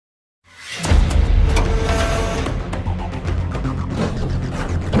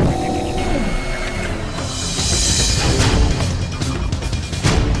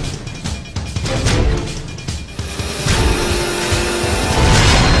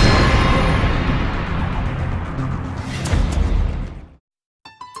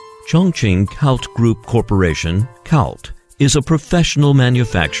Chongqing Kailt Group Corporation, Kailt, is a professional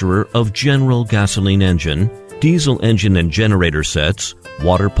manufacturer of general gasoline engine, diesel engine and generator sets,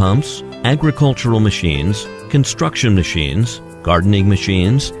 water pumps, agricultural machines, construction machines, gardening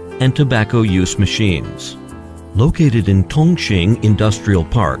machines, and tobacco use machines. Located in Chongqing Industrial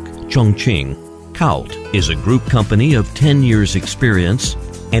Park, Chongqing, Kailt is a group company of 10 years experience,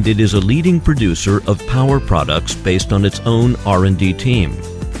 and it is a leading producer of power products based on its own R&D team.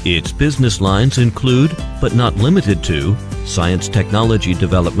 Its business lines include, but not limited to, science technology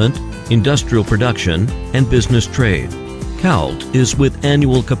development, industrial production, and business trade. Kailt is with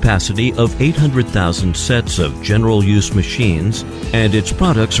annual capacity of 800,000 sets of general use machines, and its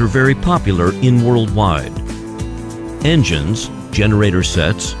products are very popular worldwide. Engines, generator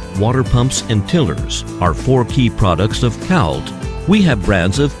sets, water pumps, and tillers are 4 key products of Kailt. We have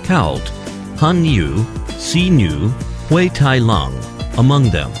brands of Kailt, Hanyu, Xinyu, Hui Tai Lang among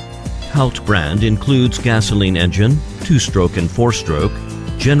them. Kailt brand includes gasoline engine, 2-stroke and 4-stroke,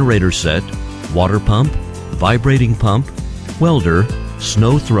 generator set, water pump, vibrating pump, welder,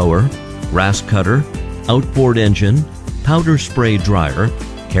 snow thrower, grass cutter, outboard engine, powder spray dryer,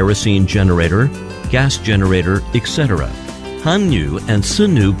 kerosene generator, gas generator, etc. Hanyu and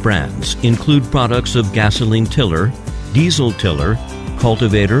Xinyu brands include products of gasoline tiller, diesel tiller,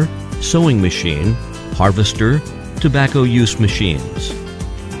 cultivator, sowing machine, harvester, tobacco use machines.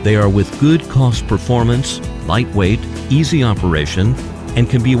 They are with good cost performance, lightweight, easy operation, and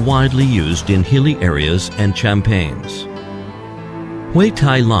can be widely used in hilly areas and champagnes. Hui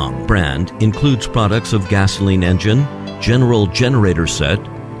Tai Lang brand includes products of gasoline engine, general generator set,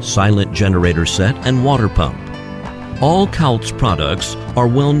 silent generator set, and water pump. All Kailt's products are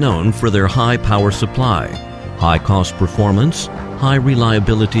well known for their high power supply, high cost performance, high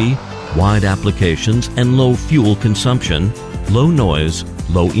reliability, wide applications, and low fuel consumption, low noise,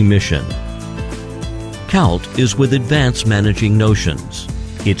 low emission. Kailt is with advanced managing notions.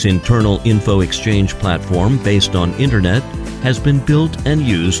 Its internal info exchange platform based on internet has been built and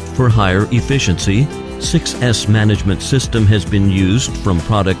used for higher efficiency. 6S management system has been used from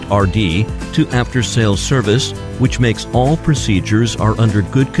product RD to after-sales service, which makes all procedures are under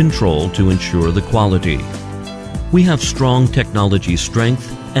good control to ensure the quality. We have strong technology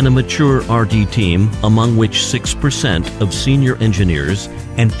strength and a mature RD team, among which 6% of senior engineers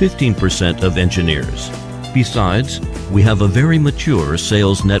and 15% of engineers. Besides, we have a very mature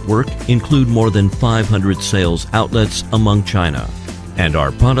sales network, include more than 500 sales outlets among China. And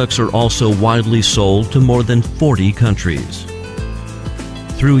our products are also widely sold to more than 40 countries.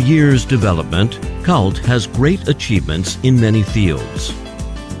 Through years' development, Kailt has great achievements in many fields.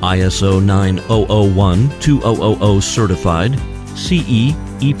 ISO 9001-2000 certified, CE,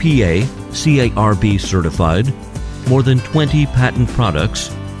 EPA, CARB certified, more than 20 patent products,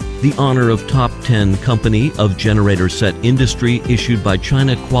 the honor of Top 10 Company of Generator Set Industry issued by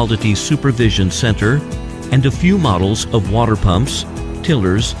China Quality Supervision Center, and a few models of water pumps,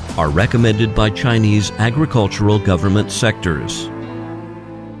 tillers are recommended by Chinese agricultural government sectors.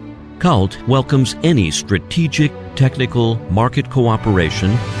 Kailt welcomes any strategic, technical, market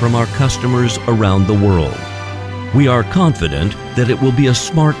cooperation from our customers around the world. We are confident that it will be a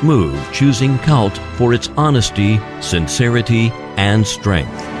smart move choosing Kailt for its honesty, sincerity, and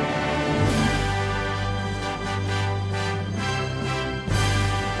strength.